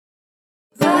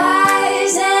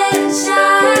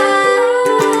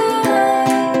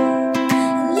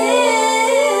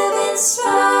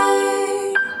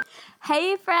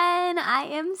I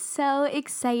am so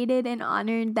excited and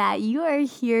honored that you are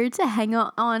here to hang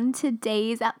out on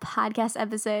today's podcast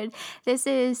episode. This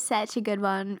is such a good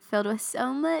one, filled with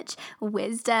so much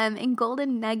wisdom and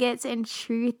golden nuggets and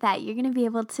truth that you're going to be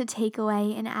able to take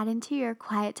away and add into your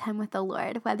quiet time with the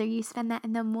Lord, whether you spend that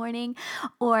in the morning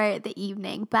or the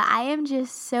evening. But I am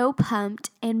just so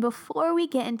pumped. And before we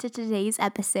get into today's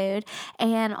episode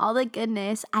and all the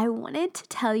goodness, I wanted to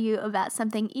tell you about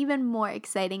something even more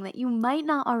exciting that you might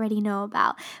not already know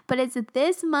about, but it's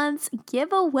this month's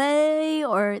giveaway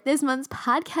or this month's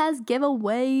podcast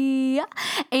giveaway,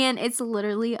 and it's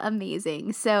literally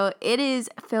amazing. So it is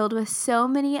filled with so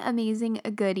many amazing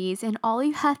goodies, and all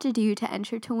you have to do to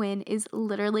enter to win is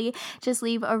literally just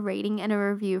leave a rating and a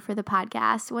review for the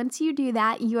podcast. Once you do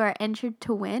that, you are entered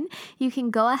to win. You can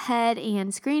go ahead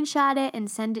and screenshot it and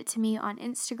send it to me on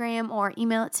Instagram or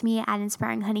email it to me at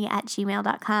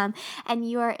inspiringhoney@gmail.com, and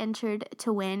you are entered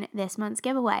to win this month's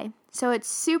giveaway. So it's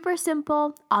super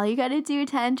simple. All you got to do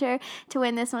to enter to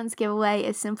win this month's giveaway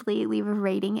is simply leave a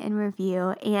rating and review,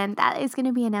 and that is going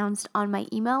to be announced on my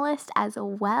email list as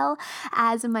well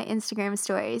as my Instagram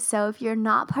stories. So if you're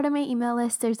not part of my email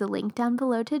list, there's a link down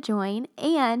below to join,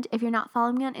 and if you're not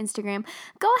following me on Instagram,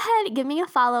 go ahead, give me a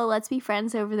follow. Let's be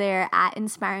friends over there at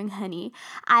Inspiring Honey.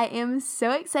 I am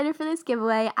so excited for this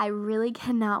giveaway. I really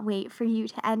cannot wait for you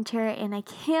to enter, and I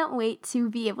can't wait to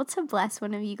be able to bless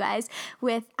one of you guys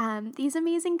with these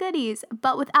amazing goodies.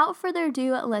 But without further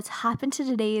ado, let's hop into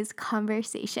today's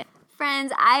conversation.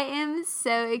 Friends, I am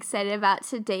so excited about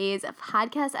today's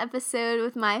podcast episode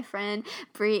with my friend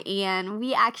Brianne.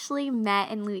 We actually met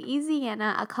in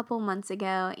Louisiana a couple months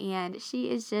ago, and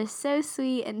she is just so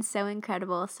sweet and so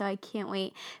incredible. So I can't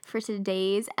wait for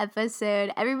today's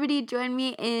episode. Everybody join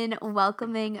me in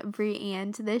welcoming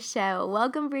Brianne to the show.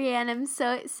 Welcome, Brianne. I'm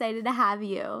so excited to have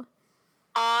you.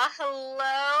 Hello.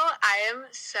 I am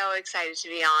so excited to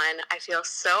be on. I feel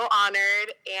so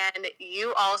honored, and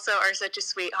you also are such a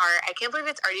sweetheart. I can't believe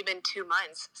it's already been 2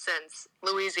 months since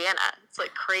Louisiana. It's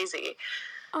like crazy.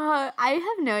 I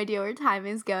have no idea where time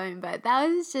is going, but that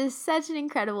was just such an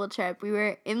incredible trip. We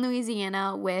were in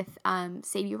Louisiana with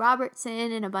Sadie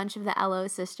Robertson and a bunch of the LO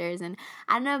sisters, and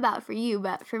I don't know about for you,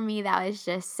 but for me, that was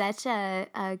just such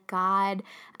a God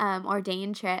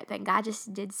ordained trip, and God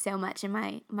just did so much in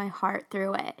my heart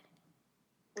through it.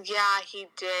 Yeah, he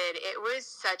did. It was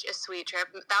such a sweet trip.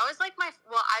 That was like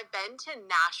I've been to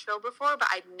Nashville before, but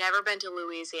I've never been to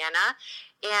Louisiana.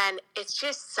 And it's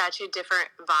just such a different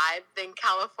vibe than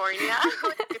California.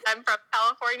 I'm from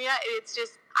California. It's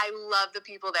just, I love the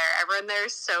people there. Everyone there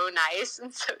is so nice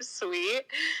and so sweet.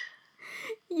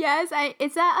 Yes,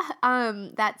 it's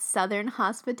that Southern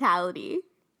hospitality.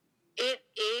 It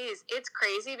is. It's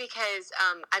crazy because,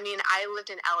 I lived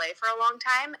in LA for a long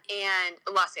time, and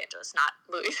Los Angeles, not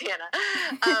Louisiana.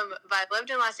 But I lived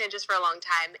in Los Angeles for a long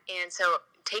time, and so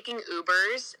taking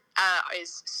Ubers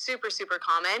is super, super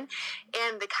common.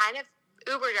 And the kind of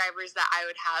Uber drivers that I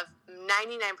would have,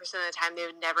 99% of the time, they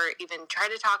would never even try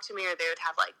to talk to me, or they would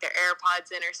have like their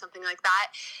AirPods in or something like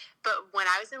that. But when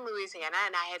I was in Louisiana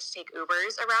and I had to take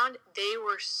Ubers around, they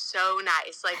were so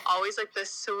nice. Like, always, like, the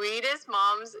sweetest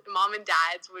mom and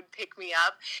dads would pick me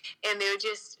up, and they would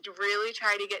just really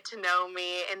try to get to know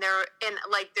me. And there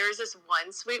was this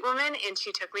one sweet woman, and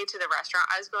she took me to the restaurant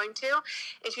I was going to,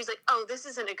 and she was like, "Oh, this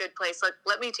isn't a good place. Like,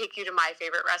 let me take you to my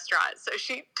favorite restaurant." So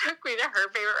she took me to her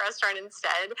favorite restaurant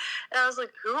instead. And I was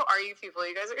like, "Who are you people?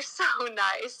 You guys are so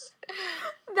nice."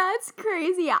 That's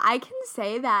crazy. I can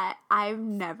say that I've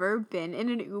never been in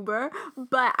an Uber,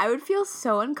 but I would feel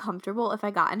so uncomfortable if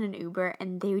I got in an Uber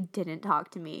and they didn't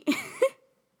talk to me.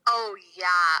 Oh,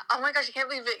 yeah. Oh, my gosh, I can't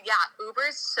believe it. Yeah, Uber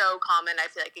is so common, I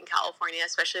feel like, in California,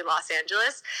 especially Los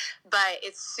Angeles. But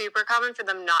it's super common for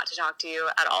them not to talk to you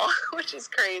at all, which is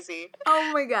crazy.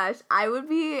 Oh, my gosh. I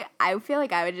feel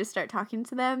like I would just start talking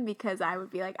to them because I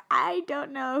would be like, I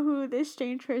don't know who this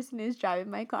strange person is driving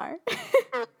my car.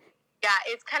 Yeah,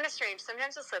 it's kind of strange.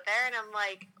 Sometimes I'll sit there and I'm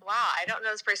like, wow, I don't know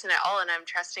this person at all, and I'm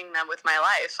trusting them with my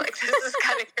life. Like, this is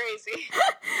kind of crazy.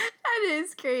 That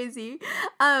is crazy.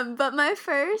 But my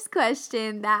first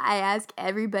question that I ask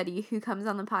everybody who comes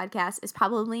on the podcast is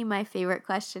probably my favorite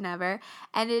question ever.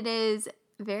 And it is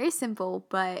very simple,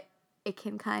 but it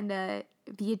can kind of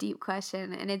be a deep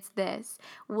question. And it's this: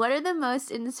 what are the most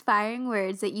inspiring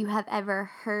words that you have ever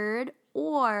heard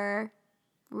or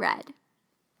read?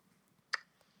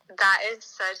 That is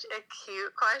such a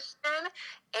cute question.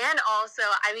 And also,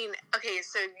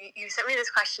 so you sent me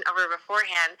this question over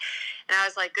beforehand, and I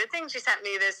was like, good thing she sent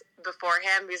me this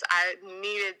beforehand because I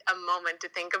needed a moment to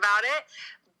think about it.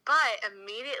 But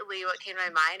immediately what came to my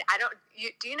mind,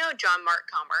 do you know John Mark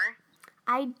Comer?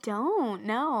 I don't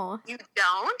know. You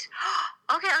don't?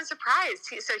 Okay, I'm surprised.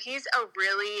 So he's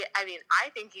I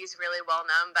think he's really well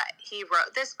known, but he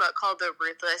wrote this book called The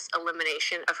Ruthless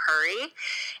Elimination of Hurry.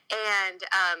 And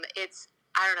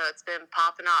I don't know, it's been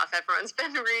popping off. Everyone's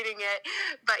been reading it,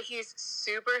 but he's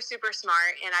super, super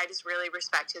smart, and I just really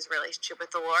respect his relationship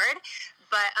with the Lord.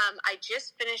 But I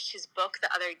just finished his book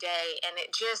the other day, and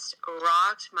it just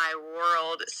rocked my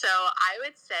world. So I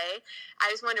would say I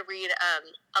just wanted to read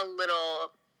a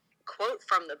little quote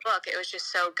from the book. It was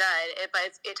just so good.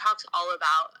 But it talks all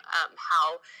about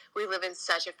how we live in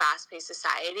such a fast-paced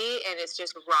society, and it's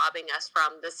just robbing us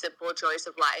from the simple joys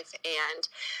of life, and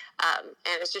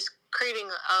it's just creating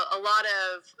a lot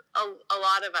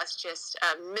of us just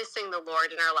missing the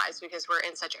Lord in our lives because we're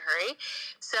in such a hurry.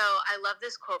 So I love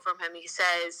this quote from him. He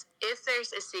says, "If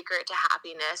there's a secret to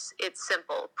happiness, it's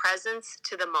simple: presence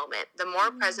to the moment. The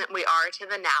more present we are to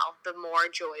the now, the more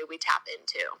joy we tap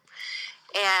into."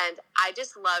 And I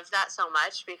just loved that so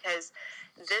much because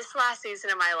this last season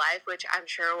of my life, which I'm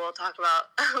sure we'll talk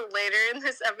about later in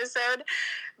this episode,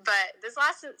 but this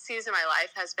last season of my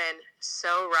life has been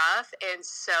so rough and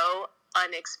so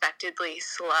unexpectedly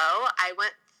slow. I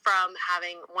went from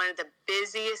having one of the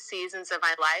busiest seasons of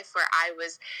my life where I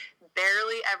was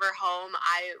barely ever home.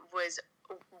 I was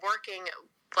working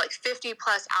like 50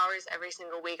 plus hours every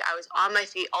single week. I was on my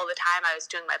feet all the time. I was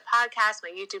doing my podcast,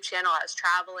 my YouTube channel. I was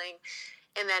traveling.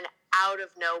 And then out of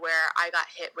nowhere, I got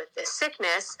hit with this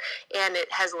sickness, and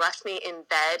it has left me in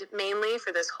bed mainly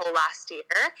for this whole last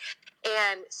year.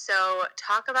 And so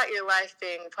talk about your life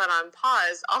being put on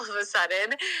pause all of a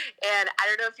sudden. And I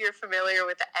don't know if you're familiar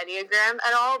with the Enneagram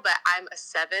at all, but I'm a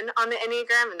 7 on the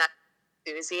Enneagram, and that's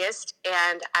enthusiast,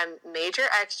 and I'm major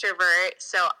extrovert,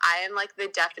 so I am like the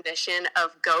definition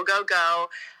of go, go, go.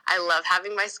 I love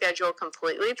having my schedule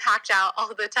completely packed out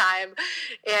all the time,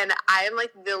 and I am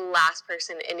like the last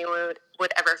person anyone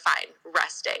would ever find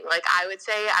resting. Like, I would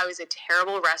say I was a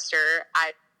terrible rester.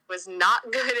 I was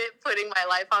not good at putting my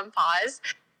life on pause,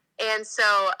 and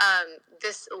so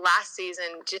this last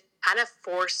season just kind of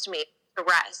forced me to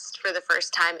rest for the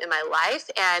first time in my life,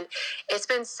 and it's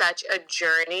been such a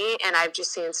journey, and I've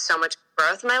just seen so much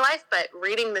growth in my life. But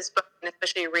reading this book, and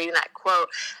especially reading that quote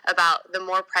about the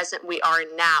more present we are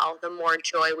now, the more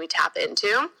joy we tap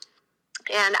into,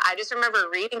 and I just remember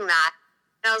reading that,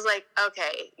 and I was like,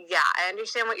 okay, yeah, I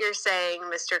understand what you're saying,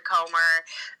 Mr. Comer,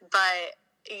 but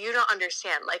you don't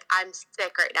understand. Like, I'm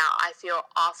sick right now. I feel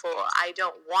awful. I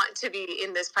don't want to be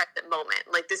in this present moment.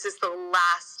 Like, this is the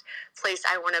last place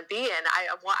I want to be in. I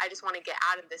just want to get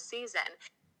out of this season.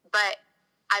 But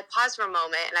I paused for a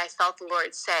moment, and I felt the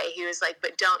Lord say, he was like,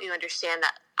 but don't you understand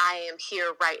that I am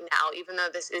here right now, even though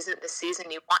this isn't the season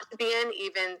you want to be in,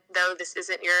 even though this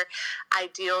isn't your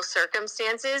ideal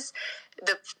circumstances,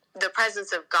 the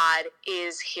presence of God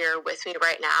is here with me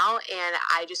right now, and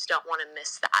I just don't want to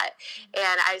miss that.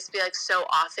 And I just feel like so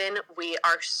often we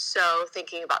are so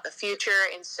thinking about the future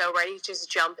and so ready to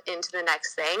just jump into the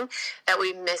next thing that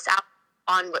we miss out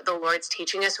on what the Lord's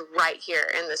teaching us right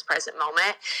here in this present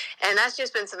moment. And that's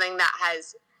just been something that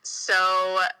has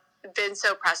been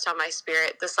so pressed on my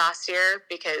spirit this last year,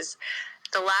 because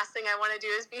the last thing I want to do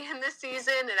is be in this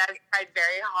season, and I've tried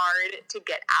very hard to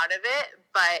get out of it,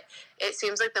 but it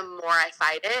seems like the more I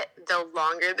fight it, the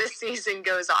longer this season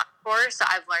goes on for. So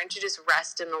I've learned to just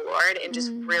rest in the Lord and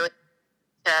just really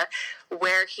to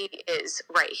where he is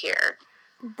right here.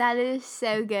 That is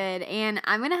so good, and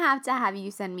I'm going to have you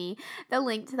send me the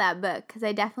link to that book, because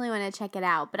I definitely want to check it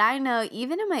out. But I know,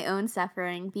 even in my own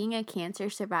suffering, being a cancer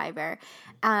survivor,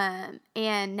 and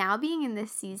now being in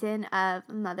this season of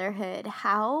motherhood,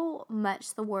 how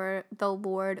much the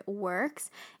Lord works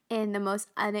in the most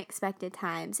unexpected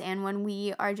times. And when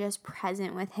we are just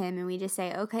present with him and we just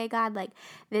say, okay, God, like,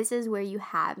 this is where you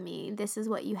have me. This is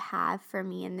what you have for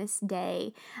me in this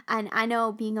day. And I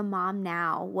know, being a mom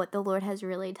now, what the Lord has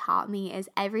really taught me is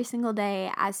every single day,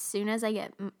 as soon as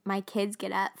my kids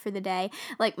get up for the day,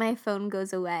 like, my phone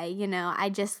goes away. You know, I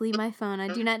just leave my phone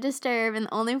on Do Not Disturb, and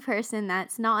the only person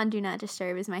that's not on Do Not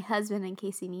Disturb is my husband in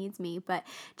case he needs me. But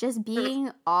just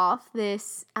being off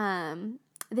this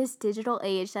digital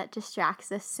age that distracts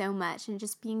us so much, and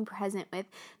just being present with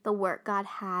the work God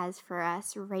has for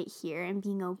us right here and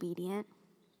being obedient.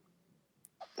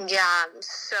 Yeah,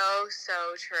 so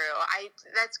true.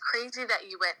 That's crazy that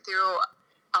you went through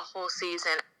a whole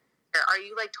season. Are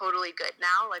you like totally good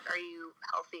now? Like, are you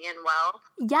healthy and well?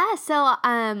 Yeah, so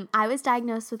I was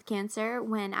diagnosed with cancer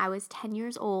when I was 10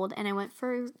 years old, and I went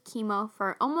for chemo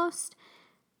for almost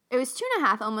It was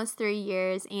 2.5, almost 3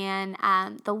 years, and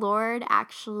the Lord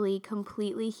actually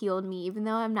completely healed me, even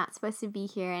though I'm not supposed to be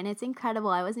here, and it's incredible.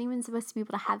 I wasn't even supposed to be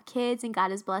able to have kids, and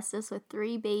God has blessed us with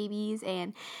 3 babies,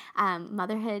 and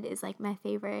motherhood is like my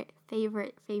favorite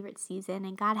season,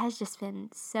 and God has just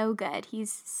been so good.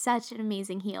 He's such an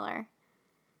amazing healer.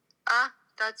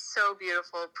 That's so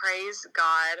beautiful. Praise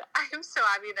God. I am so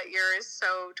happy that you're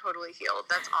so totally healed.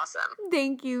 That's awesome.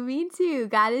 Thank you. Me too.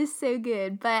 God is so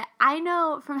good. But I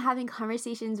know from having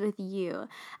conversations with you,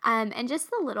 and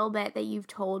just the little bit that you've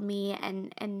told me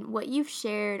and what you've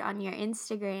shared on your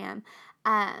Instagram,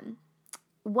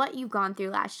 what you've gone through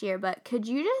last year, but could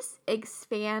you just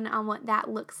expand on what that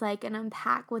looks like and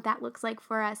unpack what that looks like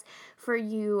for us, for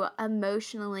you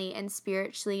emotionally and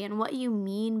spiritually, and what you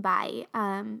mean by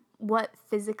what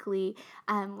physically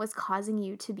was causing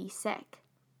you to be sick?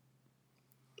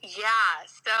 Yeah,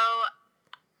 so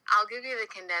I'll give you the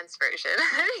condensed version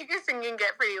because it can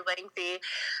get pretty lengthy,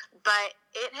 but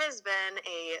it has been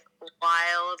a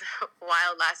wild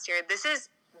last year. This has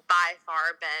by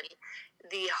far been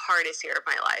the hardest year of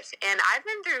my life, and I've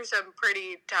been through some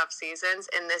pretty tough seasons,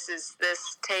 and this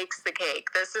takes the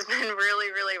cake. This has been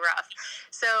really rough.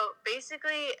 So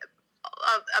basically,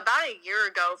 about a year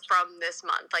ago from this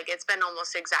month, like it's been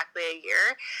almost exactly a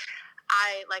year,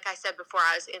 like I said before,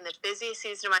 I was in the busiest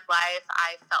season of my life.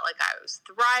 I felt like I was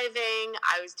thriving.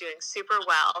 I was doing super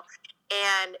well,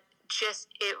 and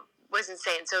it was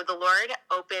insane. So the Lord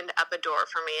opened up a door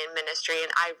for me in ministry,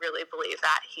 and I really believe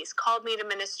that He's called me to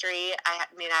ministry. I have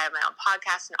my own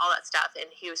podcast and all that stuff,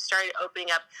 and He started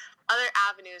opening up other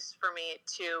avenues for me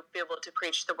to be able to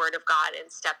preach the Word of God and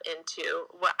step into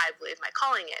what I believe my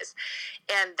calling is.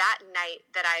 And that night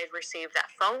that I had received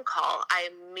that phone call, I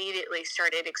immediately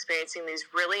started experiencing these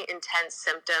really intense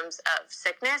symptoms of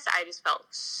sickness. I just felt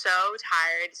so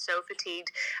tired, so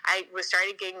fatigued. I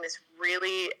started getting this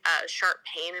really sharp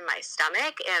pain in my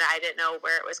stomach, and I didn't know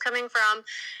where it was coming from.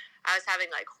 I was having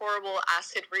like horrible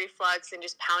acid reflux and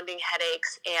just pounding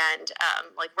headaches, and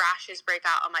like rashes break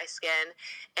out on my skin.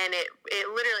 And it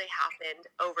literally happened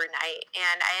overnight.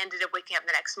 And I ended up waking up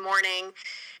the next morning,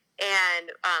 and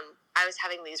I was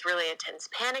having these really intense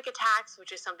panic attacks,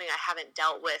 which is something I haven't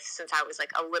dealt with since I was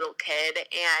like a little kid.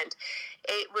 And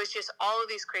it was just all of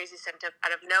these crazy symptoms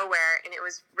out of nowhere. And it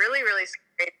was really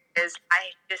scary because I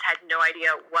just had no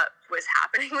idea what was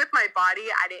happening with my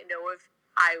body. I didn't know if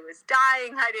I was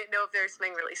dying. I didn't know if there was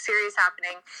something really serious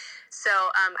happening. So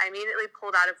I immediately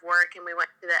pulled out of work, and we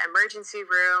went to the emergency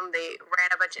room. They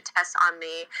ran a bunch of tests on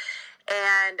me,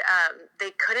 and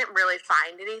they couldn't really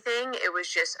find anything. It was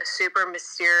just a super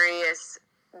mysterious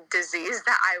disease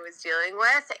that I was dealing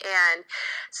with. And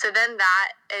so then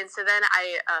that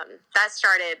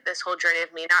started this whole journey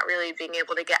of me not really being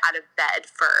able to get out of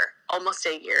bed for almost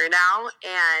a year now.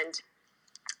 And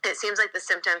it seems like the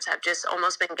symptoms have just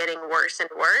almost been getting worse and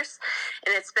worse.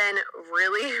 And it's been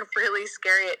really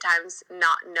scary at times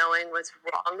not knowing what's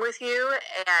wrong with you.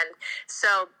 And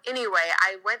so anyway,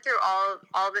 I went through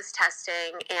all this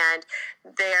testing, and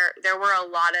there were a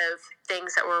lot of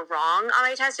things that were wrong on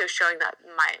my test. It was showing that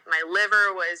my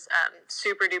liver was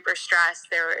super duper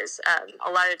stressed. There was a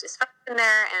lot of dysfunction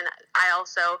there. And I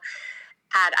also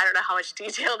had, I don't know how much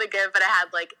detail to give, but I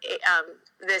had like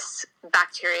this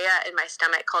bacteria in my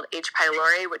stomach called H.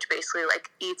 pylori, which basically like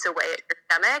eats away at your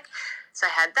stomach. So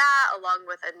I had that along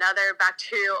with another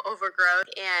bacterial overgrowth,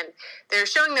 and they're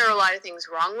showing there were a lot of things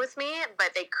wrong with me,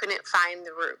 but they couldn't find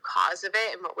the root cause of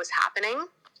it and what was happening.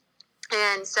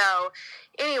 And so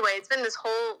anyway, it's been this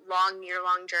whole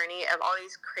year-long journey of all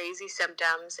these crazy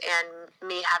symptoms and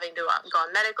me having to go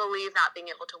on medical leave, not being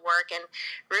able to work, and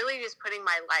really just putting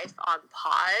my life on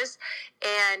pause,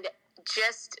 and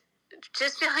just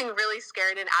feeling really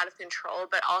scared and out of control.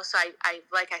 But also, I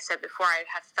like I said before, I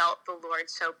have felt the Lord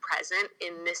so present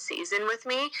in this season with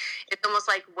me. It's almost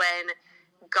like when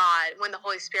the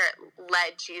Holy Spirit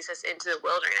led Jesus into the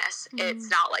wilderness, it's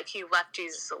not like He left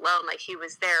Jesus alone. Like He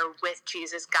was there with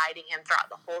Jesus, guiding Him throughout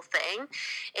the whole thing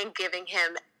and giving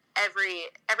Him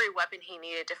every weapon He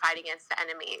needed to fight against the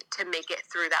enemy to make it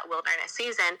through that wilderness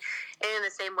season. And in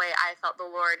the same way, I felt the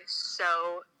Lord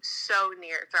so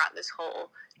near throughout this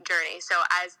whole journey. So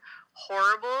as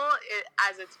horrible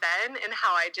as it's been, and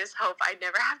how I just hope I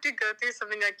never have to go through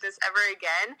something like this ever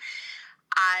again,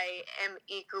 I am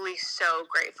equally so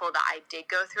grateful that I did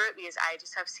go through it, because I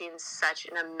just have seen such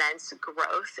an immense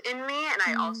growth in me. And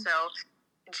I also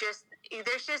there's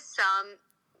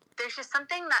just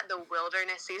something that the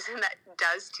wilderness season that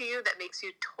does to you that makes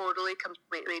you totally,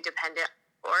 completely dependent on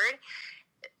the Lord,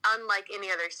 unlike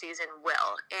any other season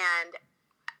will.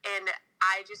 And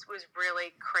I just was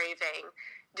really craving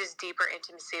just deeper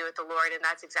intimacy with the Lord, and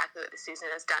that's exactly what the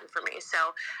season has done for me.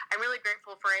 So I'm really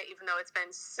grateful for it, even though it's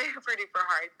been super duper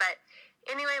hard. But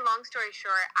anyway, long story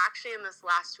short, actually in this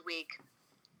last week,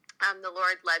 the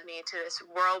Lord led me to this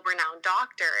world-renowned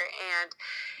doctor, and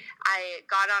I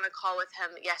got on a call with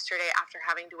him yesterday after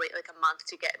having to wait like a month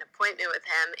to get an appointment with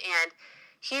him, and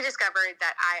he discovered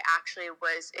that I actually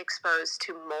was exposed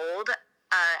to mold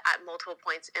at multiple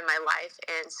points in my life.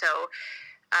 And so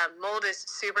mold is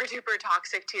super duper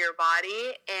toxic to your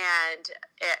body, and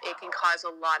it can cause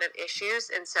a lot of issues.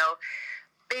 And so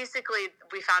basically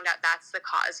we found out that's the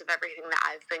cause of everything that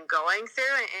I've been going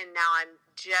through, and now I'm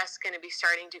just going to be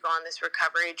starting to go on this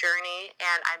recovery journey,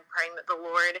 and I'm praying that the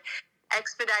Lord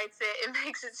expedites it and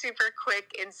makes it super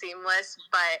quick and seamless.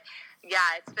 But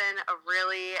yeah, it's been a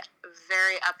really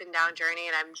very up and down journey,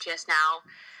 and I'm just now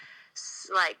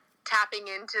like tapping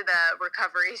into the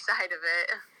recovery side of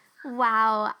it.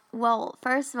 Wow. Well,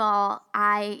 first of all,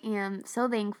 I am so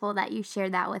thankful that you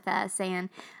shared that with us. And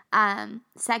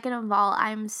second of all,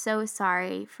 I'm so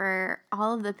sorry for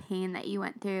all of the pain that you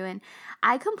went through. And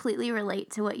I completely relate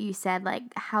to what you said, like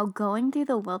how going through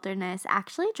the wilderness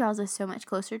actually draws us so much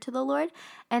closer to the Lord.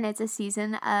 And it's a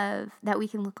season of that we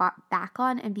can look back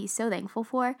on and be so thankful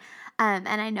for. And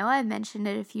I know I've mentioned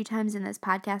it a few times in this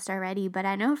podcast already, but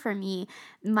I know for me,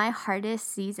 my hardest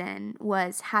season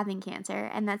was having cancer.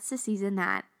 And that's the season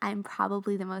that I'm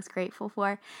probably the most grateful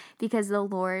for, because the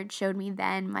Lord showed me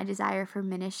then my desire for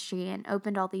ministry and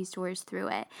opened all these doors through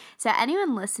it. So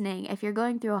anyone listening, if you're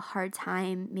going through a hard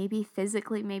time, maybe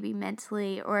physically, maybe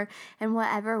mentally, or in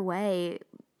whatever way,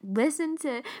 listen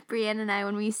to Brianne and I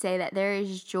when we say that there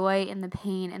is joy in the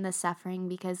pain and the suffering,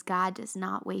 because God does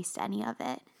not waste any of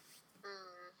it.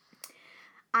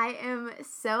 I am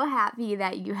so happy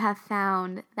that you have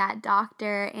found that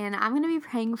doctor, and I'm going to be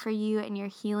praying for you in your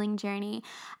healing journey.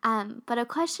 But a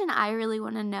question I really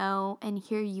want to know and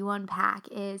hear you unpack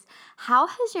is, how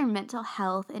has your mental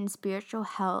health and spiritual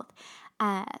health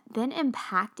been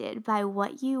impacted by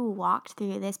what you walked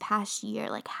through this past year?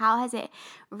 Like, how has it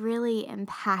really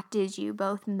impacted you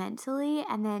both mentally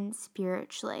and then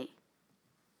spiritually?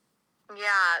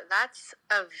 Yeah, that's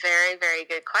a very, very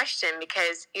good question,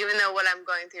 because even though what I'm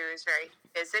going through is very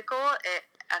physical, it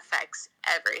affects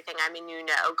everything. I mean,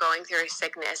 going through a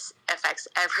sickness affects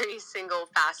every single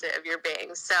facet of your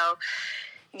being. So,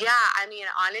 yeah, I mean,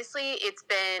 honestly, it's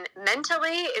been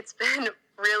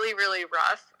really, really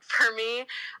rough for me.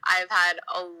 I've had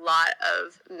a lot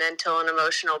of mental and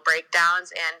emotional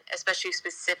breakdowns, and especially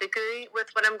specifically with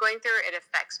what I'm going through, it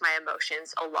affects my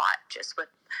emotions a lot, just with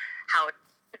how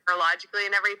neurologically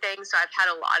and everything. So I've had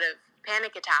a lot of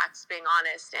panic attacks, being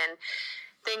honest, and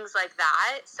things like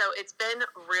that. So it's been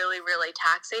really, really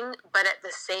taxing, but at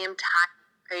the same time,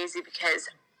 crazy, because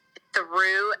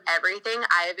through everything,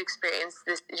 I have experienced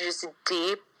this just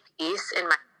deep peace in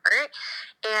my heart.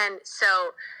 And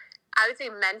so I would say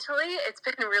mentally, it's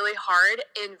been really hard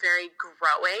and very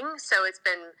growing. So it's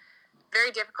been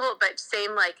very difficult, but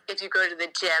same like if you go to the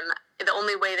gym, the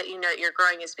only way that you know that you're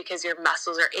growing is because your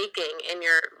muscles are aching and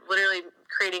you're literally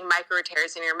creating micro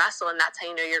tears in your muscle, and that's how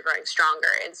you know you're growing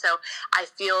stronger. And so I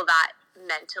feel that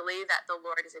mentally, that the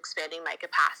Lord is expanding my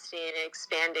capacity and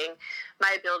expanding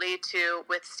my ability to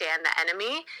withstand the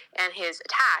enemy and his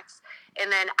attacks. And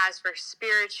then as for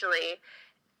spiritually,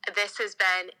 this has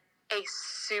been a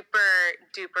super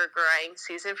duper growing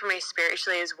season for me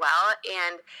spiritually as well.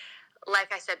 And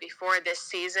like I said before, this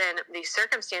season, these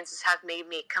circumstances have made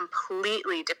me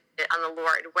completely dependent on the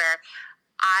Lord, where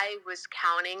I was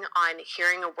counting on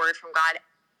hearing a word from God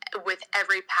with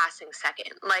every passing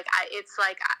second. It's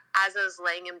like as I was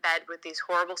laying in bed with these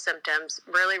horrible symptoms,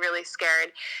 really, really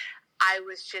scared, I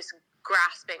was just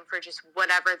grasping for just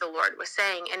whatever the Lord was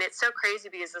saying. And it's so crazy,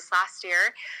 because this last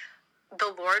year,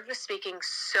 the Lord was speaking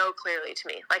so clearly to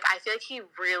me. Like, I feel like he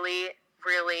really,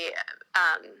 really,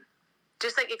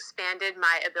 just like expanded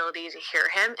my ability to hear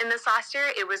him in this last year.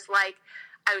 It was like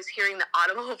I was hearing the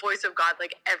audible voice of God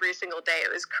like every single day.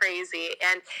 It was crazy.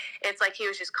 And it's like he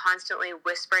was just constantly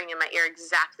whispering in my ear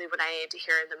exactly what I needed to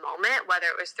hear in the moment,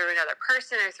 whether it was through another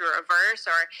person or through a verse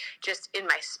or just in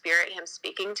my spirit, him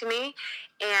speaking to me.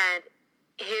 And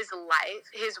his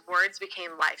words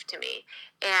became life to me.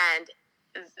 And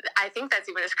I think that's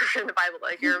even a scripture in the Bible,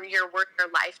 like your word, your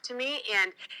life to me.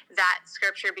 And that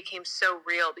scripture became so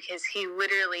real, because he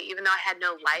literally, even though I had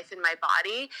no life in my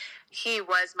body, he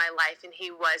was my life, and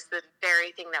he was the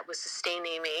very thing that was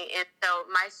sustaining me. And so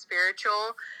my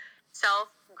spiritual self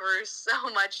grew so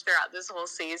much throughout this whole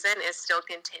season, is still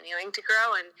continuing to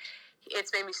grow. And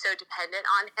it's made me so dependent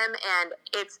on him, and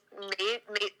it's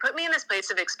put me in this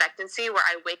place of expectancy where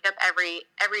I wake up every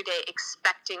day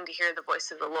expecting to hear the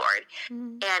voice of the Lord.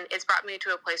 And it's brought me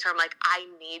to a place where I'm like, I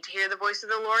need to hear the voice of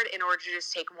the Lord in order to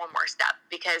just take one more step,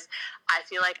 because I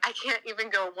feel like I can't even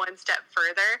go one step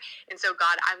further. And so,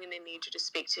 God, I'm going to need you to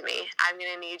speak to me. I'm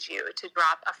going to need you to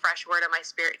drop a fresh word on my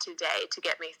spirit today to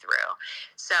get me through.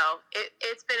 So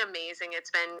it's been amazing.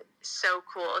 It's been so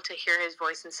cool to hear his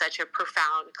voice in such a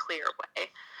profound, clear way.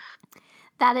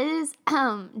 That is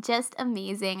just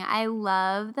amazing. I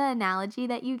love the analogy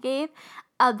that you gave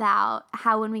about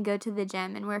how when we go to the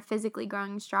gym and we're physically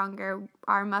growing stronger,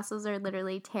 our muscles are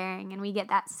literally tearing and we get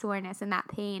that soreness and that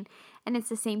pain. And it's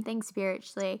the same thing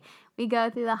spiritually. We go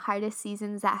through the hardest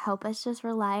seasons that help us just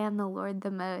rely on the Lord the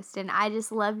most. And I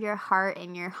just love your heart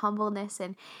and your humbleness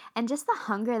and just the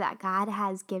hunger that God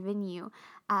has given you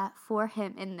for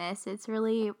him in this. It's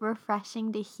really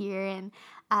refreshing to hear and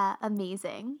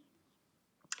amazing.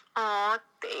 Oh,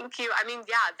 thank you. I mean,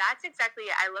 yeah, that's exactly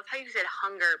it. I love how you said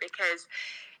hunger, because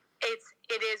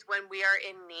it is when we are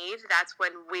in need, that's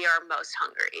when we are most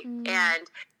hungry. And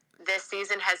this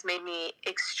season has made me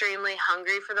extremely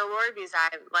hungry for the Lord, because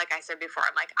like I said before,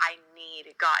 I'm like, I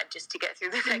need God just to get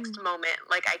through the next moment.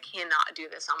 Like, I cannot do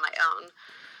this on my own.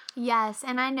 Yes,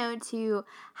 and I know too,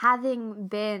 having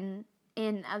been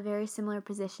in a very similar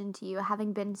position to you,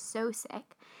 having been so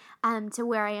sick, to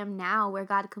where I am now, where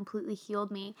God completely healed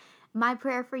me. My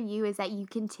prayer for you is that you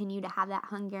continue to have that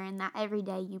hunger and that every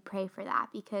day you pray for that,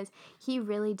 because he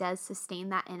really does sustain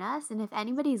that in us. And if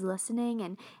anybody's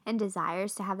listening and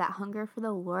desires to have that hunger for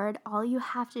the Lord, all you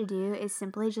have to do is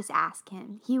simply just ask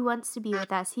him. He wants to be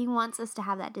with us. He wants us to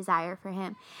have that desire for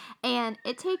him. And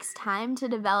it takes time to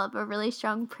develop a really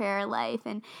strong prayer life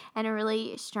and a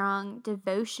really strong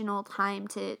devotional time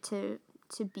to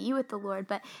be with the Lord,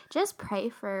 but just pray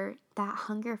for that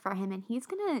hunger for him and he's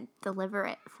going to deliver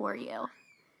it for you.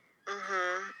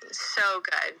 So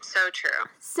good. So true.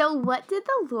 So what did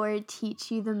the Lord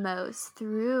teach you the most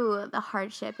through the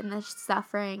hardship and the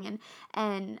suffering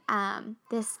and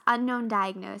this unknown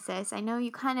diagnosis? I know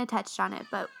you kind of touched on it,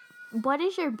 but what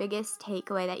is your biggest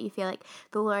takeaway that you feel like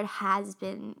the Lord has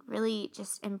been really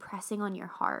just impressing on your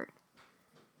heart?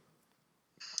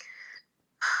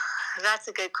 That's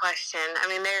a good question. I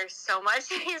mean, there's so much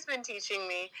that he's been teaching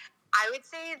me. I would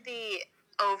say the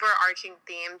overarching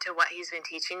theme to what he's been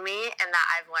teaching me and that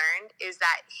I've learned is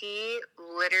that he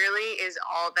literally is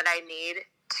all that I need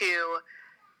to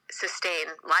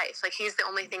sustain life. Like, he's the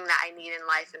only thing that I need in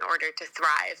life in order to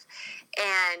thrive.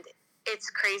 And it's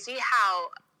crazy how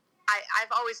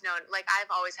I've always known, like,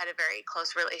 I've always had a very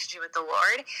close relationship with the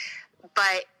Lord,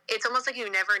 but it's almost like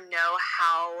you never know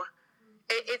how.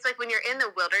 It's like when you're in the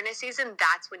wilderness season,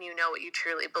 that's when you know what you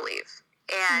truly believe.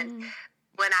 And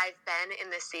when I've been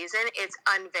in this season, it's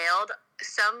unveiled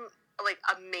some like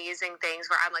amazing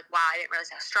things where I'm like, wow, I didn't realize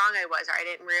how strong I was, or I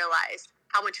didn't realize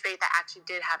how much faith I actually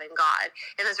did have in God.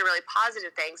 And those are really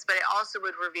positive things, but it also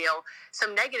would reveal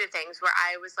some negative things where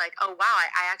I was like, oh wow,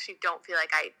 I actually don't feel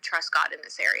like I trust God in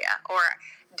this area. Or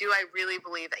do I really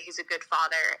believe that he's a good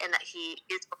father and that he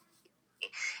is.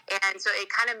 And so it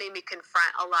kind of made me confront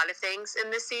a lot of things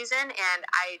in this season, and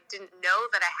I didn't know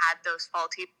that I had those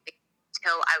faulty things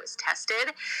until I was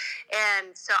tested.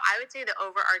 And so I would say the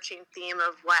overarching theme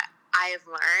of what I have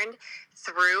learned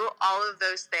through all of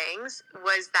those things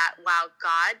was that, wow,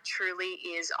 God truly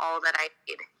is all that I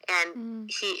need. And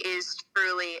he is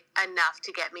truly enough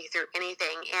to get me through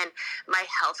anything. And my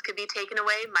health could be taken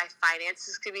away. My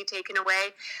finances could be taken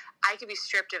away. I could be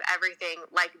stripped of everything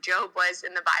like Job was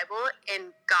in the Bible,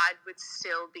 and God would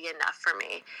still be enough for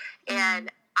me. And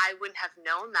I wouldn't have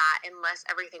known that unless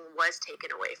everything was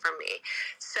taken away from me.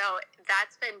 So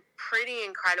that's been pretty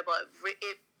incredible.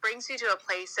 It brings you to a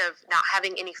place of not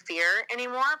having any fear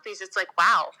anymore, because it's like,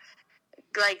 wow,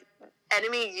 like,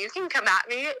 enemy, you can come at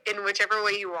me in whichever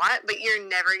way you want, but you're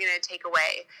never going to take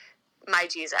away my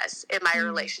Jesus and my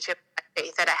relationship, my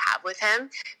faith that I have with him,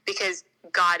 because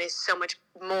God is so much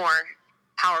more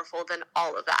powerful than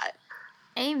all of that.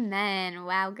 Amen.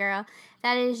 Wow, girl.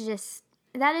 That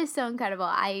is so incredible.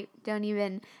 I don't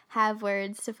even have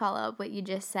words to follow up what you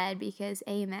just said, because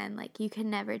amen. Like, you can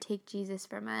never take Jesus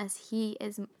from us. He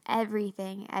is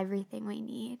everything we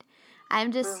need.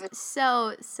 I'm just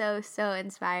so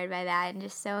inspired by that and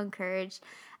just so encouraged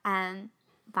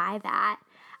by that.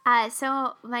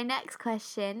 So my next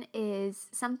question is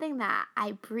something that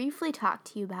I briefly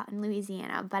talked to you about in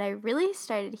Louisiana, but I really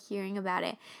started hearing about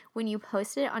it when you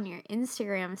posted it on your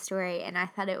Instagram story, and I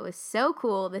thought it was so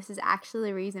cool. This is actually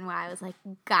the reason why I was like,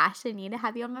 gosh, I need to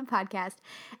have you on my podcast.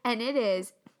 And it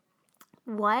is,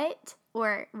 what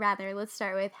or rather, let's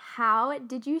start with, how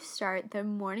did you start the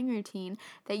morning routine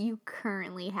that you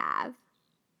currently have?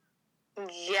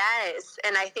 Yes,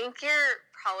 and I think you're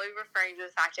probably referring to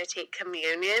the fact I take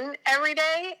communion every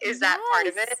day. Is that part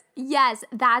of it? Yes,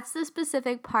 that's the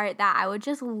specific part that I would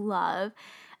just love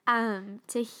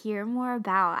to hear more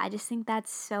about. I just think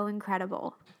that's so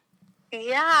incredible.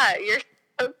 Yeah, you're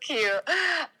so cute.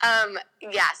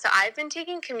 Yeah, so I've been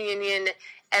taking communion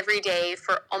every day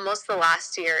for almost the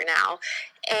last year now.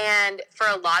 And for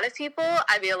a lot of people,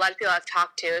 I mean, a lot of people I've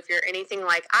talked to, if you're anything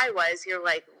like I was, you're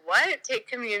like, what? Take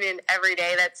communion every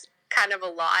day? That's kind of a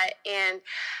lot. And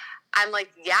I'm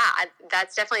like, yeah,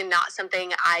 that's definitely not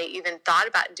something I even thought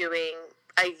about doing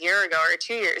a year ago or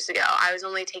 2 years ago. I was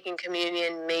only taking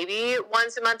communion maybe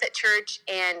once a month at church,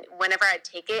 and whenever I'd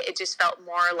take it, it just felt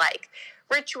more like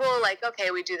ritual, like, okay,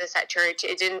 we do this at church.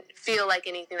 It didn't feel like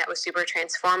anything that was super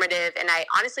transformative, and I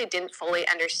honestly didn't fully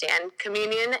understand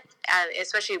communion,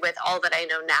 especially with all that I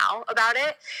know now about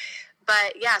it.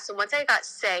 But yeah, so once I got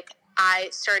sick, I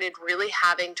started really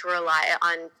having to rely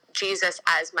on Jesus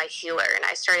as my healer. And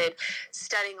I started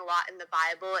studying a lot in the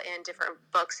Bible and different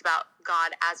books about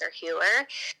God as our healer.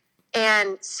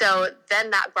 And so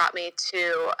then that brought me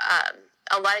to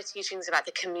a lot of teachings about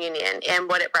the communion and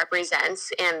what it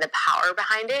represents and the power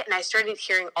behind it. And I started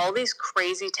hearing all these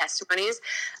crazy testimonies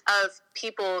of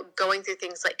people going through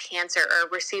things like cancer or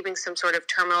receiving some sort of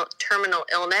terminal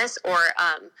illness, or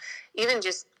even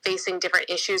just facing different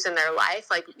issues in their life,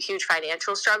 like huge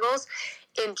financial struggles.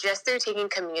 And just through taking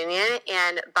communion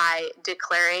and by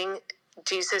declaring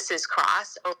Jesus's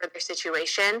cross over their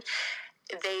situation,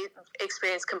 they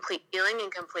experienced complete healing and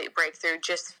complete breakthrough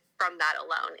just from that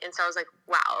alone. And so I was like,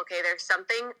 wow, okay, there's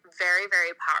something very,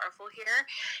 very powerful here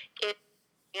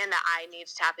and that I need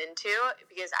to tap into,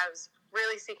 because I was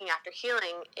really seeking after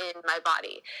healing in my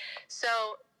body. So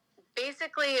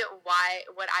basically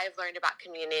what I've learned about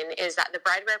communion is that the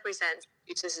bread represents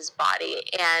Jesus' body,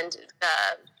 and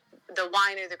the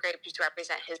wine or the grape juice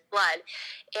represent his blood.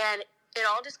 And it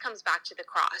all just comes back to the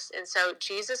cross. And so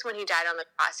Jesus, when he died on the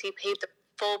cross, he paid the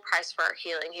full price for our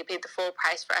healing. He paid the full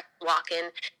price for us to walk in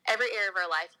every area of our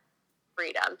life,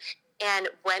 freedom. And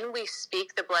when we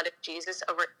speak the blood of Jesus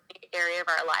over any area of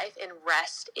our life and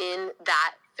rest in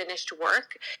that finished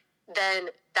work, then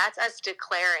that's us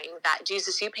declaring that,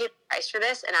 Jesus, you paid the price for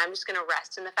this, and I'm just going to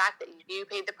rest in the fact that you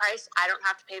paid the price. I don't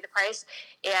have to pay the price,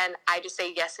 and I just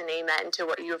say yes and amen to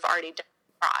what you have already done on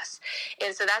the cross.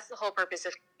 And so that's the whole purpose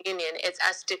of communion. It's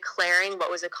us declaring what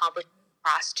was accomplished on the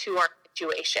cross to our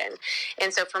situation.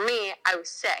 And so for me, I was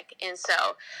sick, and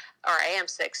so, or I am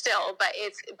sick still, but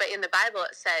in the Bible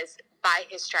it says, by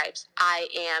his stripes I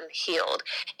am healed.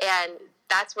 And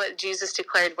that's what Jesus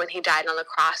declared when he died on the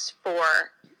cross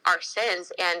for our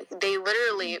sins. And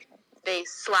they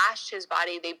slashed his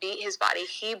body, they beat his body,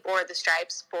 he bore the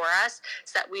stripes for us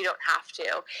so that we don't have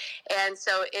to. And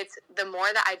so it's the more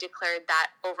that I declared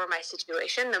that over my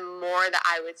situation, the more that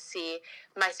I would see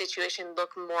my situation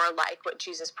look more like what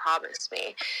Jesus promised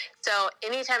me. So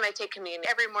anytime I take communion,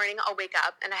 every morning I'll wake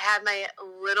up and I have my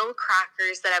little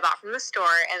crackers that I bought from the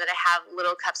store, and then I have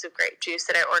little cups of grape juice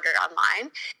that I ordered online.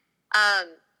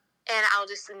 And I'll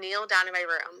just kneel down in my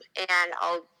room and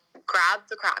I'll grab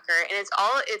the cracker, and it's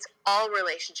all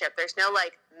relationship. There's no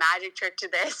like magic trick to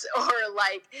this, or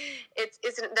like it's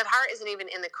the power isn't even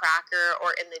in the cracker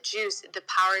or in the juice. The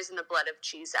power is in the blood of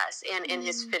Jesus and in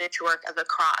his finished work of the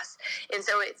cross. And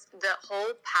so it's the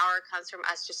whole power comes from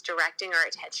us just directing our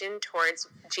attention towards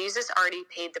Jesus already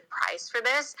paid the price for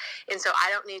this. And so I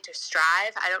don't need to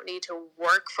strive. I don't need to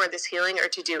work for this healing or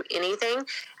to do anything.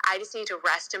 I just need to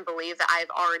rest and believe that I've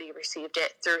already received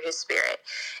it through his Spirit.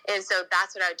 And so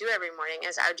that's what I would do every morning,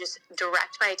 is I would just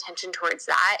direct my attention towards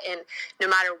that. And no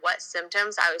matter what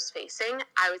symptoms I was facing,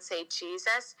 I would say,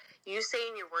 Jesus, you say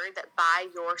in your word that by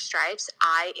your stripes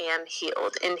I am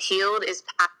healed. And healed is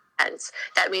past tense.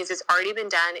 That means it's already been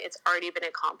done. It's already been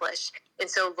accomplished. And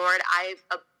so, Lord, I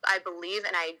believe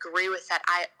and I agree with that.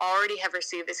 I already have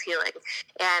received this healing.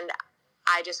 And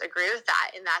I just agree with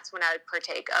that. And that's when I would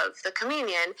partake of the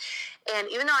communion. And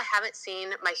even though I haven't seen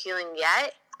my healing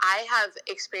yet, I have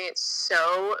experienced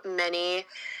so many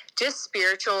just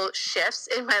spiritual shifts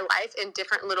in my life and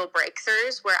different little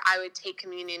breakthroughs where I would take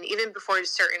communion even before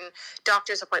certain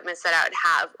doctor's appointments that I would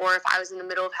have, or if I was in the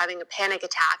middle of having a panic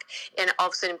attack and all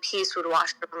of a sudden peace would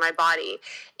wash over my body.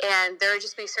 And there would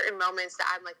just be certain moments that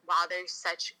I'm like, wow, there's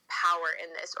such power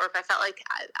in this. Or if I felt like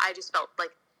I just felt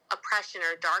like oppression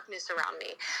or darkness around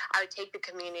me, I would take the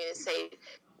communion and say,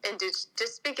 and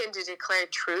just begin to declare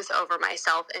truth over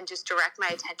myself and just direct my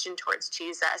attention towards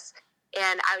Jesus.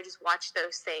 And I would just watch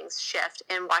those things shift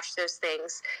and watch those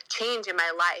things change in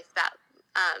my life that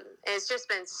It's just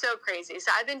been so crazy.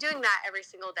 So I've been doing that every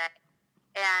single day.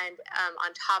 And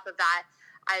on top of that,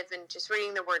 I've been just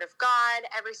reading the Word of God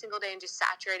every single day and just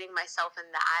saturating myself in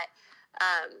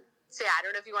that. So yeah, I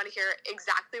don't know if you want to hear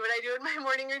exactly what I do in my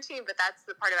morning routine, but that's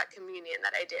the part about communion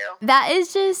that I do. That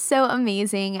is just so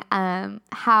amazing.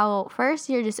 How first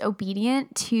you're just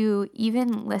obedient to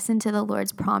even listen to the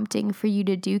Lord's prompting for you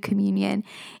to do communion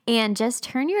and just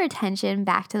turn your attention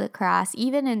back to the cross,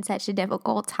 even in such a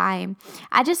difficult time.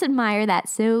 I just admire that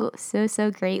so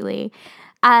greatly.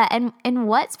 And in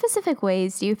what specific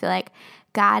ways do you feel like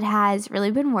God has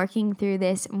really been working through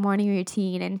this morning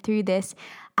routine and through this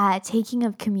taking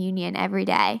of communion every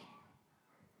day?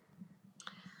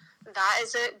 That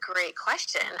is a great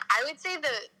question. I would say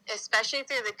especially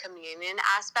through the communion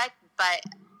aspect, but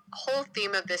whole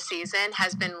theme of this season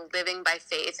has been living by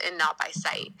faith and not by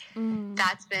sight.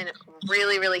 That's been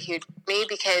really, really huge for me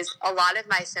because a lot of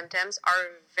my symptoms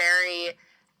are very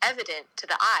evident to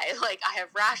the eye. Like I have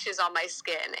rashes on my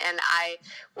skin and I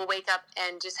will wake up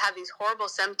and just have these horrible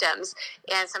symptoms,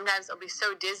 and sometimes I'll be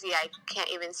so dizzy I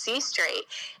can't even see straight.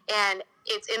 And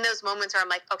it's in those moments where I'm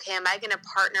like, okay, am I going to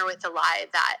partner with the lie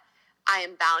that I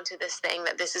am bound to this thing,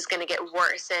 that this is going to get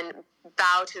worse, and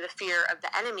bow to the fear of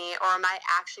the enemy? Or am I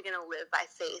actually going to live by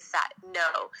faith that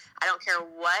no, I don't care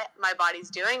what my body's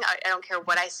doing, I don't care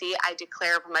what I see, I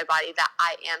declare over my body that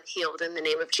I am healed in the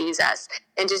name of Jesus,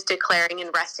 and just declaring and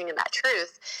resting in that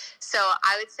truth. So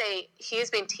I would say he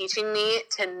has been teaching me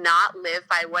to not live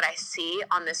by what I see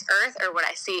on this earth or what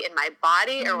I see in my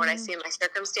body or what I see in my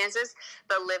circumstances,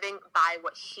 but living by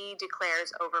what he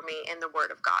declares over me in the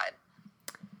Word of God.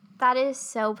 That is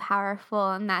so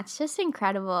powerful, and that's just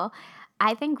incredible.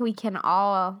 I think we can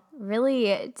all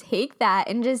really take that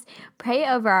and just pray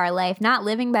over our life, not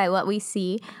living by what we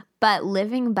see, but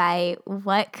living by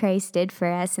what Christ did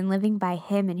for us and living by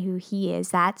him and who he is.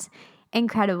 That's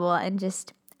incredible, and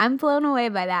just I'm blown away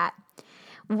by that.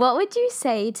 What would you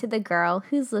say to the girl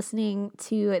who's listening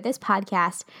to this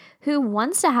podcast who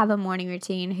wants to have a morning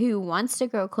routine, who wants to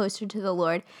grow closer to the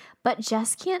Lord, but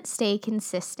just can't stay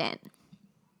consistent?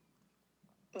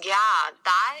 Yeah,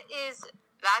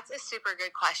 that's a super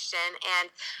good question, and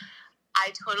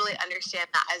I totally understand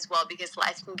that as well because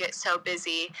life can get so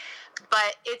busy.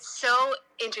 But it's so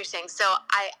interesting. So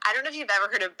I don't know if you've ever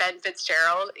heard of Ben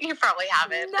Fitzgerald. You probably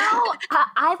haven't. No,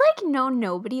 I like know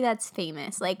nobody that's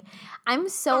famous. Like I'm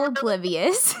so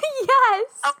oblivious. Yes.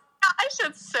 Oh gosh,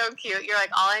 that's so cute. You're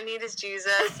like, all I need is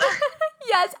Jesus.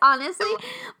 Yes, honestly,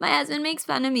 my husband makes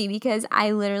fun of me because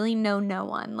I literally know no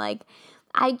one. Like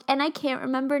I can't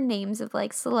remember names of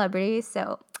like celebrities,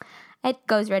 so it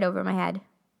goes right over my head.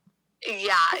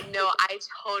 Yeah, no, I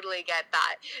totally get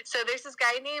that. So there's this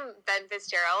guy named Ben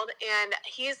Fitzgerald, and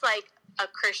he's like a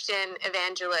Christian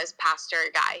evangelist pastor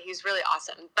guy. He's really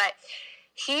awesome. But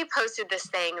he posted this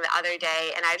thing the other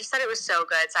day, and I just thought it was so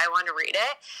good, so I wanted to read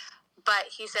it. But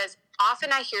he says,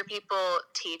 often I hear people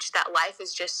teach that life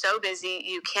is just so busy,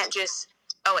 you can't just,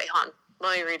 oh wait, hold on.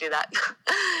 Let me redo that.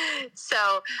 So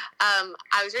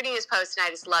I was reading his post and I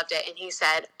just loved it. And he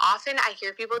said, often I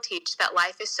hear people teach that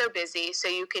life is so busy, so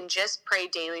you can just pray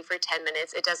daily for 10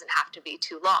 minutes. It doesn't have to be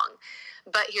too long.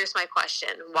 But here's my question.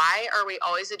 Why are we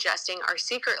always adjusting our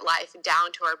secret life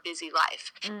down to our busy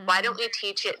life? Why don't we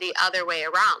teach it the other way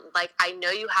around? Like, I know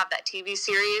you have that TV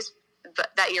series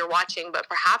that you're watching, but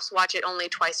perhaps watch it only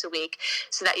twice a week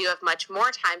so that you have much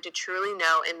more time to truly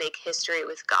know and make history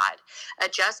with God.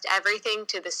 Adjust everything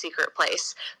to the secret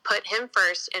place. Put him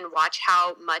first and watch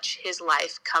how much his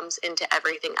life comes into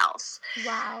everything else.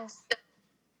 Wow.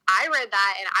 I read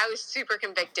that and I was super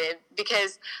convicted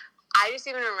because I just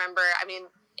even remember, I mean,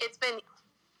 it's been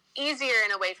easier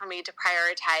in a way for me to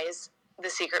prioritize the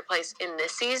secret place in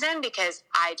this season because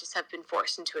I just have been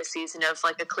forced into a season of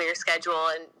like a clear schedule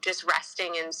and just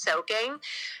resting and soaking.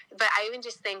 But I even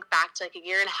just think back to like a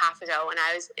year and a half ago when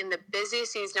I was in the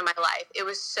busiest season of my life. It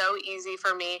was so easy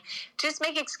for me to just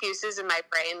make excuses in my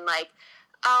brain like,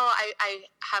 oh, I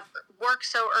have worked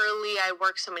so early, I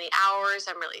work so many hours,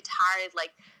 I'm really tired.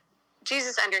 Like,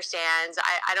 Jesus understands.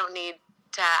 I don't need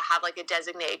to have like a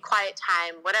designated quiet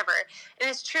time, whatever. And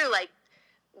it's true, like,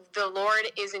 the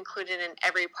Lord is included in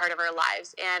every part of our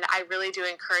lives. And I really do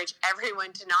encourage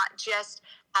everyone to not just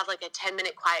have like a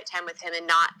 10-minute quiet time with him and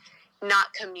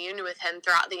not commune with him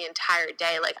throughout the entire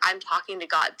day. Like, I'm talking to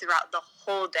God throughout the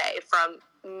whole day, from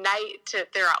night to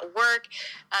throughout work,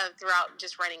 throughout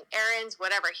just running errands,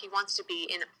 whatever. He wants to be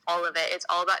in all of it. It's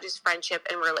all about just friendship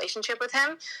and relationship with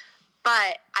him.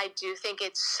 But I do think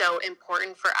it's so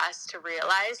important for us to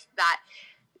realize that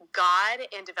God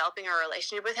and developing our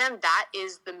relationship with him, that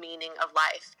is the meaning of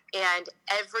life. and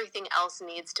everything else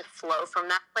needs to flow from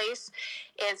that place.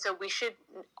 And so we should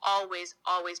always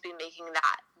be making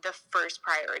that the first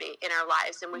priority in our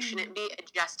lives, and we shouldn't be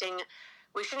adjusting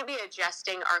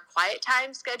our quiet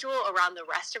time schedule around the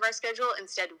rest of our schedule.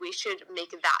 Instead, we should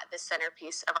make that the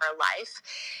centerpiece of our life,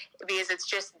 because it's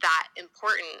just that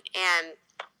important. And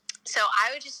so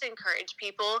I would just encourage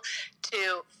people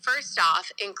to, first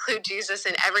off, include Jesus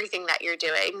in everything that you're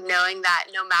doing, knowing that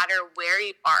no matter where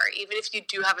you are, even if you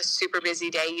do have a super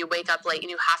busy day, you wake up late and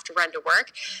you have to run to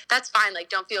work, that's fine. Like,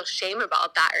 don't feel shame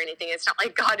about that or anything. It's not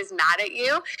like God is mad at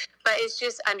you, but it's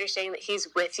just understanding that he's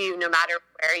with you no matter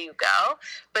where you go.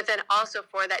 But then also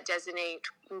for that designated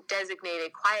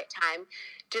quiet time,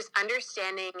 just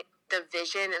understanding the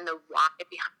vision and the why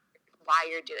behind why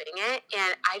you're doing it.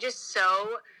 And I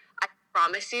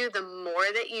promise you, the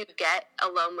more that you get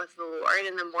alone with the Lord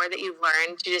and the more that you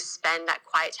learn to just spend that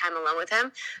quiet time alone with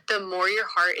him, the more your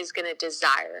heart is going to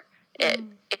desire it.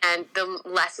 And the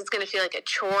less it's going to feel like a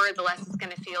chore, the less it's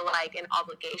going to feel like an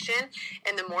obligation,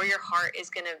 and the more your heart is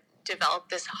going to develop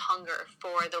this hunger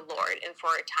for the Lord and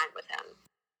for a time with him.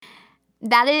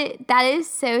 That is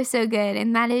so good,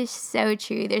 and that is so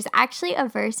true. There's actually a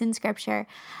verse in scripture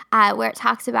where it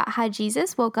talks about how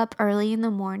Jesus woke up early in the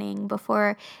morning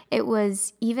before it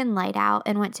was even light out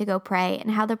and went to go pray, and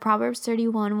how the Proverbs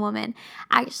 31 woman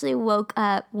actually woke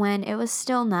up when it was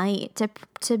still night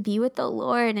to be with the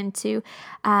Lord and to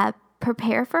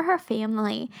prepare for her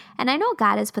family. And I know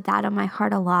God has put that on my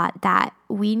heart a lot, that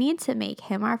we need to make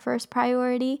him our first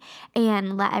priority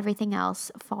and let everything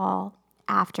else fall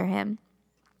after him.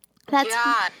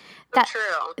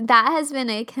 True. That has been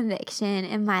a conviction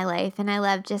in my life, and I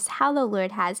love just how the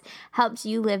Lord has helped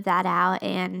you live that out,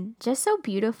 and just so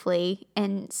beautifully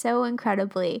and so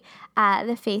incredibly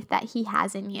the faith that he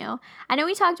has in you. I know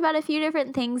we talked about a few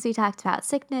different things. We talked about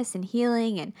sickness and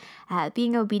healing and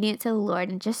being obedient to the Lord,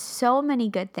 and just so many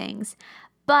good things.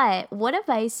 But what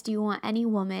advice do you want any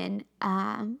woman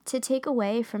to take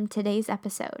away from today's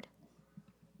episode?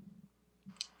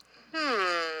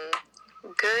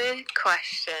 Good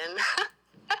question.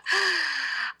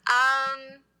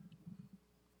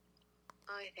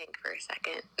 Let me think for a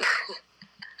second.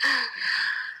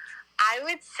 I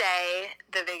would say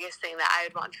the biggest thing that I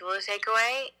would want people to take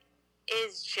away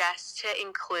is just to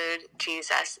include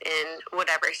Jesus in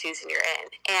whatever season you're in,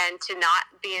 and to not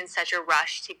be in such a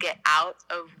rush to get out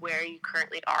of where you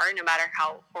currently are, no matter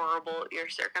how horrible your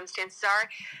circumstances are,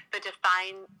 but to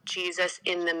find Jesus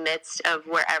in the midst of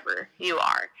wherever you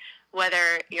are.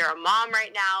 Whether you're a mom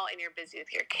right now and you're busy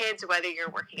with your kids, whether you're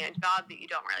working a job that you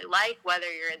don't really like, whether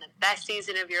you're in the best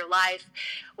season of your life,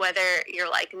 whether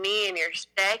you're like me and you're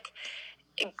sick,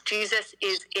 Jesus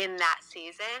is in that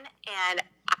season. And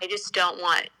I just don't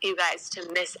want you guys to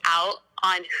miss out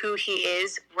on who he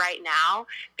is right now,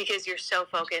 because you're so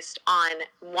focused on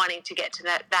wanting to get to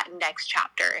that next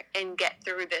chapter and get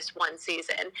through this one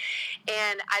season.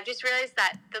 And I've just realized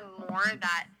that the more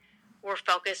that we're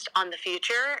focused on the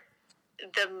future,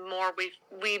 the more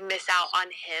we miss out on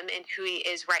him and who he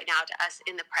is right now to us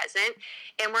in the present.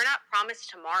 And we're not promised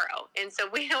tomorrow. And so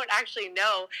we don't actually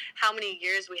know how many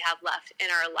years we have left in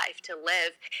our life to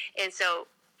live. And so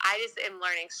I just am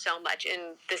learning so much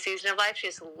in the season of life,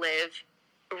 just live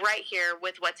right here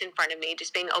with what's in front of me,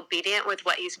 just being obedient with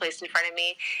what he's placed in front of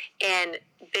me, and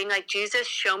being like, Jesus,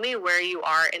 show me where you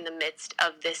are in the midst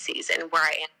of this season where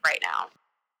I am right now.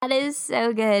 That is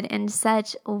so good and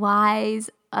such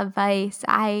wise advice.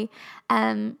 I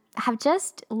have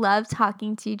just loved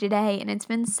talking to you today, and it's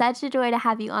been such a joy to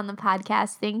have you on the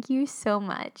podcast. Thank you so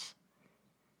much.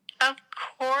 Of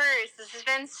course. This has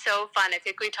been so fun. I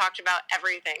think we talked about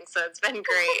everything, so it's been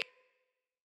great.